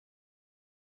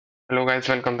Hello guys,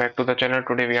 welcome back to the channel.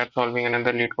 Today we are solving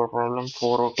another LeetCode problem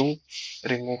 402.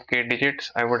 Remove k digits.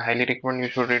 I would highly recommend you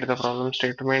should read the problem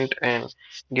statement and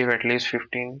give at least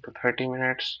 15 to 30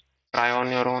 minutes. Try on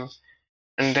your own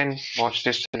and then watch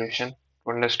this solution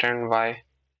to understand why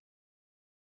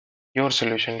your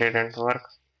solution didn't work.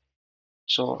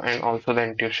 So and also the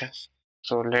intuition.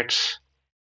 So let's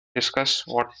discuss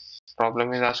what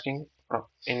problem is asking.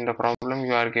 In the problem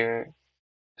you are given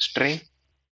a string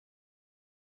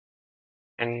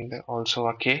and also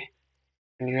a k,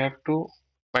 and you have to,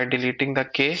 by deleting the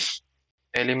k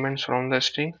elements from the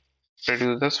string,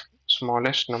 produce the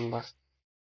smallest number.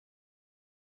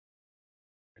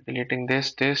 Deleting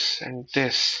this and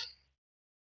this,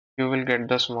 you will get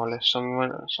the smallest.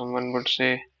 Someone would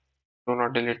say, do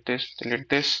not delete this, delete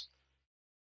this.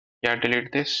 Yeah,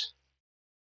 delete this.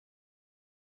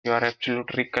 You are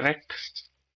absolutely correct.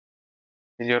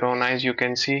 With your own eyes you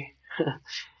can see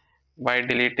by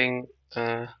deleting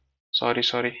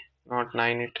sorry, not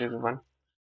 9, it is 1.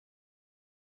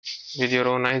 With your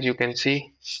own eyes you can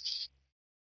see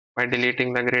by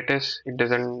deleting the greatest, it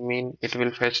doesn't mean it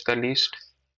will fetch the least.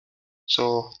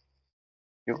 So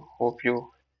you hope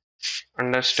you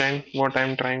understand what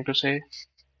I'm trying to say.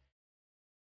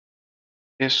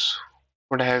 This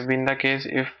would have been the case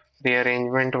if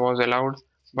rearrangement was allowed,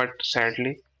 but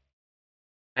sadly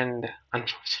and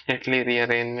unfortunately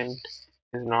rearrangement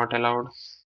is not allowed.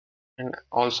 And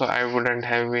also I wouldn't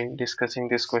have been discussing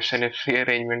this question if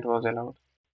rearrangement was allowed.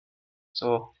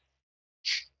 So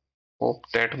hope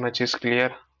that much is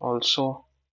clear. Also,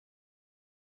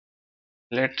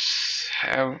 let's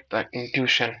have the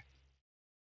intuition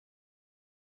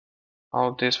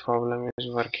how this problem is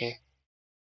working.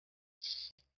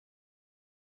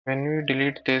 When we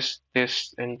delete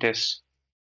this and this,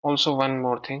 also one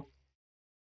more thing,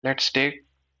 let's take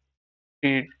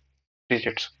three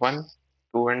digits 1,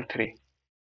 2 and 3.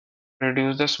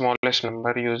 Reduce the smallest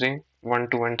number using 1,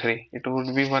 2 and 3. It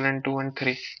would be 1 and 2 and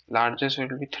 3. Largest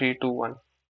will be 3, 2, 1.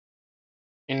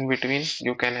 In between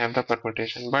you can have the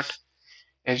permutation, but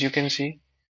as you can see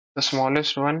the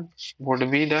smallest one would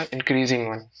be the increasing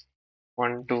one,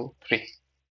 1, 2, 3.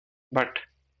 But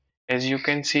as you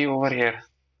can see over here,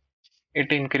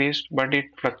 it increased but it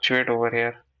fluctuated over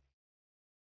here.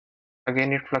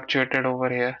 Again it fluctuated over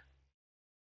here.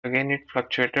 Again it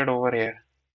fluctuated over here.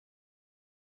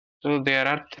 So there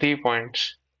are 3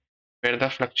 points where the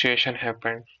fluctuation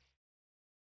happened.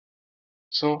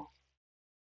 So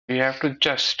we have to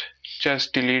just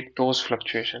delete those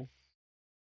fluctuations.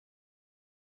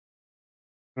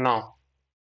 Now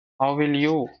how will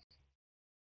you,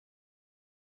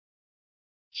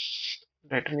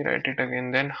 let me write it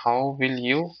again, then how will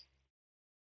you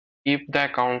keep the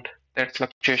account that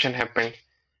fluctuation happened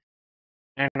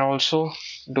and also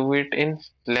do it in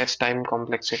less time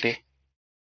complexity?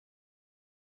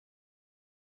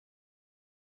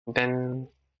 Then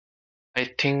I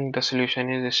think the solution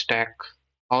is stack.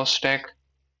 How stack?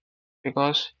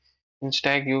 Because in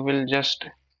stack you will just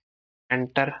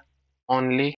enter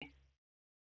only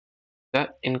the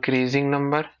increasing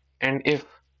number, and if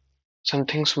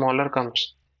something smaller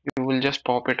comes you will just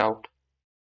pop it out.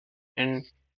 And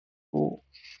to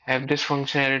have this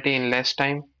functionality in less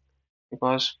time,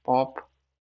 because pop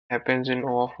happens in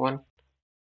O of 1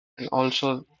 and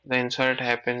also the insert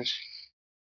happens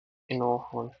in O of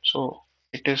 1, so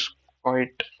it is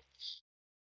quite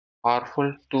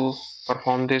powerful to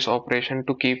perform this operation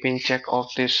to keep in check of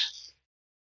this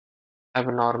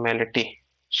abnormality.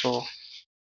 So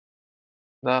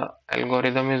the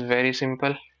algorithm is very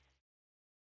simple.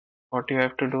 What you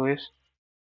have to do is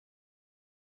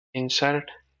insert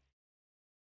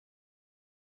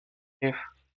if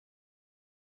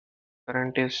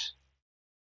current is,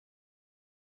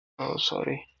 oh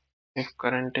sorry, if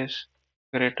current is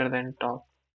greater than top,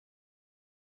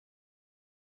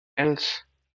 else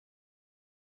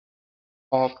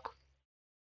pop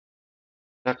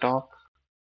the top.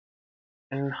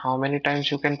 And how many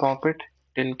times you can pop it?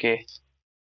 Till k.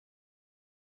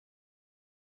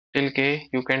 Till k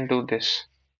you can do this.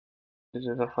 This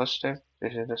is the first step,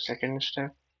 this is the second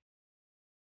step.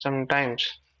 Sometimes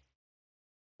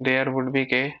there would be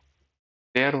k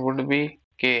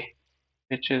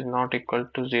which is not equal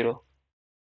to 0.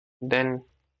 Then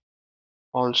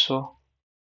also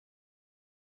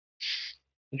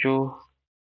you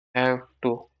have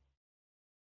to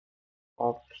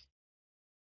pop,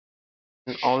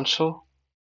 and also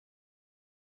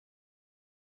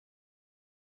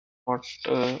what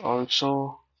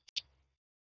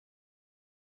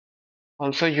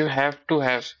also you have to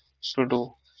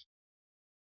do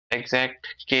exact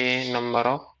k number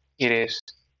of erase,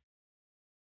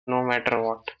 no matter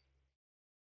what.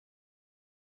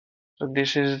 So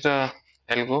this is the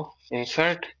algo.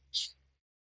 Insert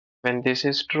when this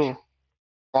is true,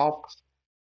 pop,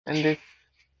 and this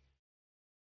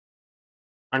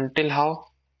until how?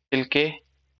 Till k.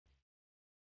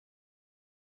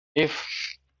 If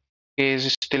k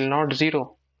is still not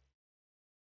 0,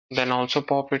 then also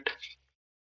pop it.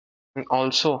 And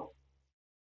also,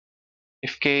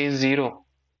 if k is 0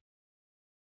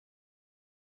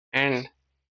 and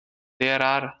there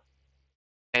are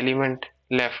element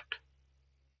left,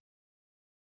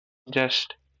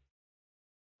 just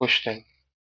push them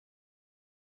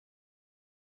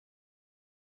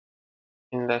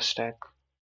in the stack,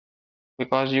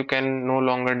 because you can no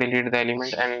longer delete the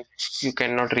element and you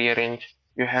cannot rearrange.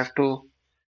 You have to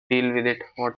deal with it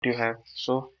what you have.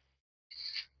 So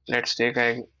let's take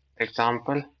an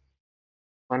example.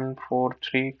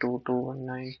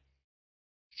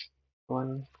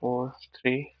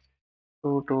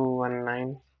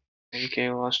 1432219 and k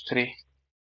was 3.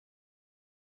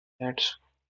 Let's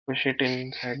push it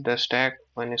inside the stack.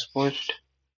 1 is pushed,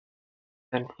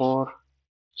 then 4,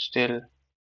 still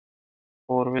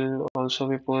 4 will also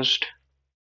be pushed.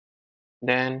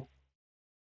 Then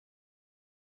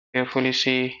carefully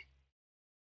see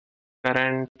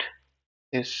current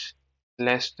is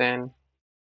less than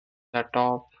the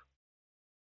top,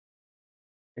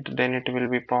 then it will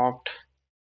be popped,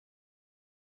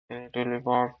 and it will be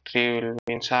popped, 3 will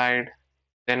be inside,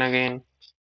 then again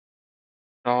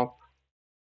top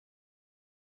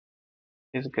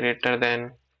is greater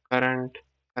than current,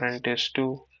 current is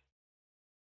 2,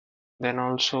 then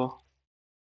also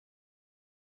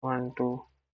 1 2,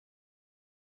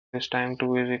 this time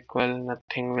 2 is equal,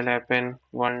 nothing will happen,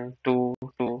 1 2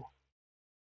 2,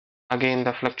 again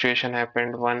the fluctuation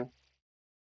happened, 1,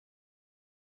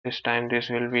 this time this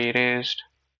will be erased,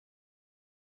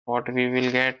 what we will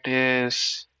get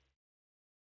is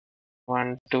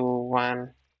 1 2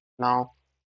 1. Now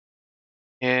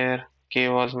here k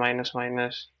was minus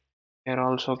minus, here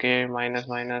also k minus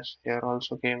minus, here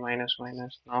also k minus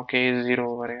minus, now k is 0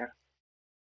 over here.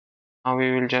 Now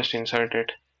we will just insert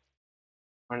it,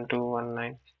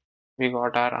 1219. We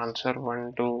got our answer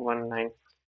 1219.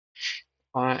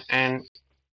 And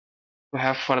to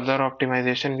have further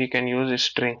optimization, we can use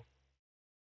string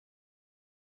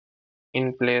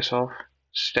in place of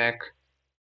stack,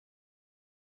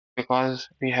 because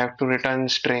we have to return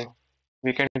string.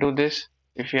 We can do this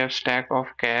if you have stack of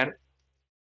char.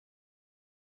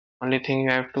 Only thing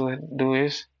you have to do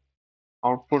is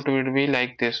output will be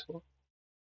like this.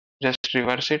 Just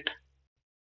reverse it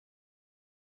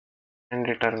and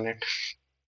return it.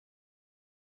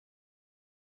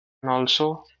 And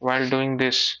also, while doing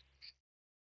this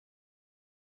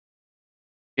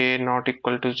k not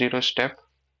equal to 0 step,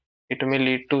 it may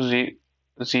lead to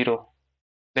 0.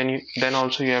 Then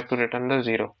also you have to return the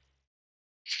 0.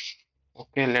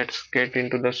 Okay, let's get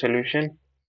into the solution.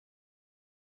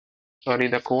 Sorry,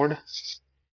 the code.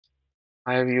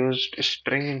 I have used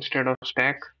string instead of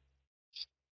stack.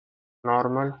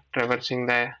 Normal, traversing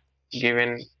the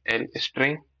given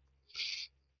string.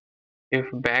 If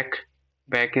back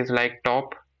is like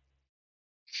top,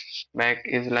 back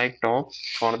is like top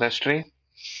for the string.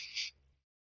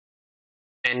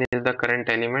 N is the current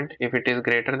element. If it is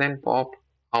greater than pop,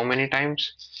 how many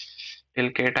times? Till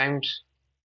k times.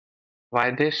 Why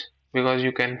this? Because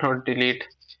you cannot delete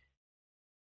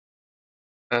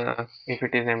if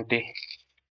it is empty.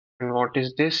 And what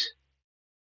is this?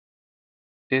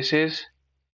 This is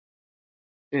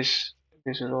this.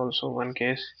 This is also one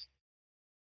case.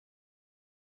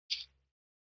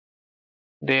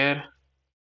 There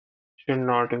should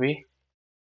not be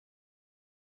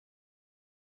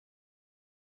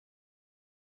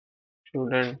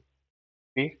shouldn't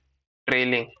be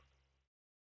trailing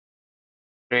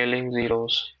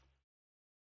zeros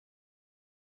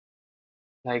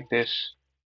like this.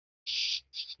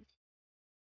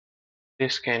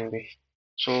 This can be.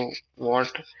 So what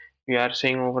we are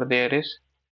saying over there is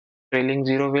trailing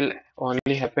zero will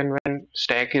only happen when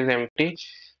stack is empty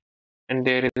and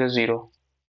there is a zero.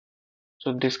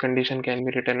 So this condition can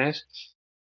be written as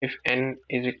if n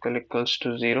is equals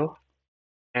to 0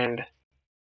 and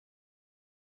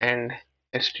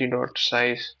st dot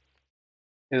size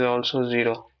is also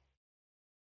 0,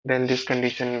 then this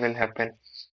condition will happen.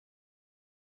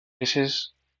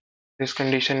 This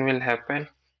condition will happen.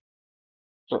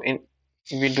 So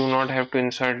we do not have to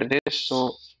insert this.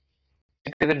 So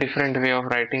it is a different way of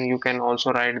writing. You can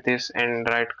also write this and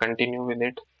write continue with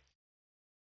it.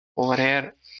 Over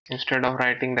here, instead of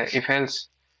writing the if else,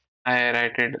 I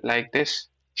write it like this.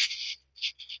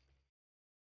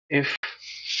 If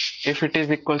it is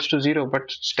equals to 0 but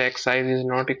stack size is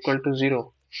not equal to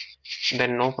 0,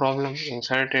 then no problem,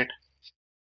 insert it.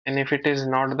 And if it is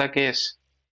not the case,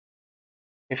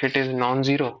 if it is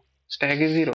non-zero, stack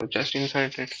is zero, just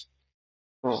insert it.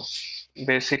 So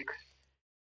basic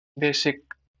basic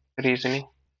reasoning.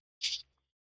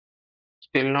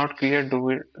 Still not clear, do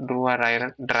a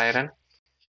dry run.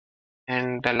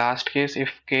 And the last case, if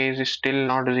k is still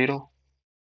not zero,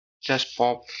 just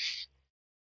pop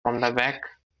from the back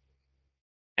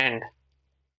and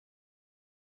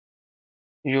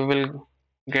you will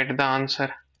get the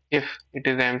answer. If it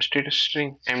is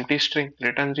empty string,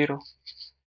 return zero.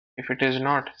 If it is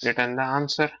not, return the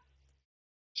answer.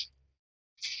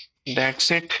 That's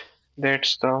it.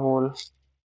 That's the whole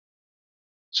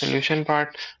solution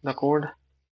part, the code.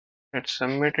 Let's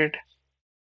submit it.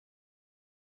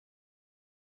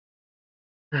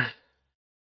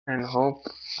 And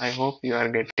I hope you are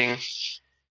getting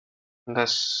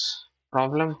this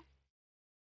problem.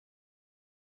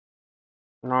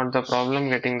 Not the problem,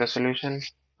 getting the solution.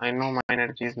 I know my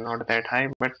energy is not that high,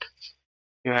 but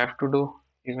you have to do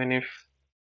even if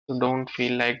you don't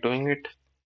feel like doing it.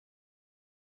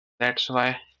 That's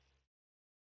why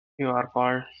you are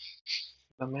called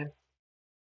the man.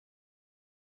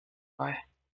 Bye.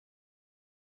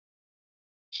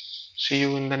 See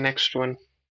you in the next one.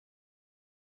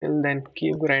 Till then,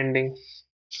 keep grinding.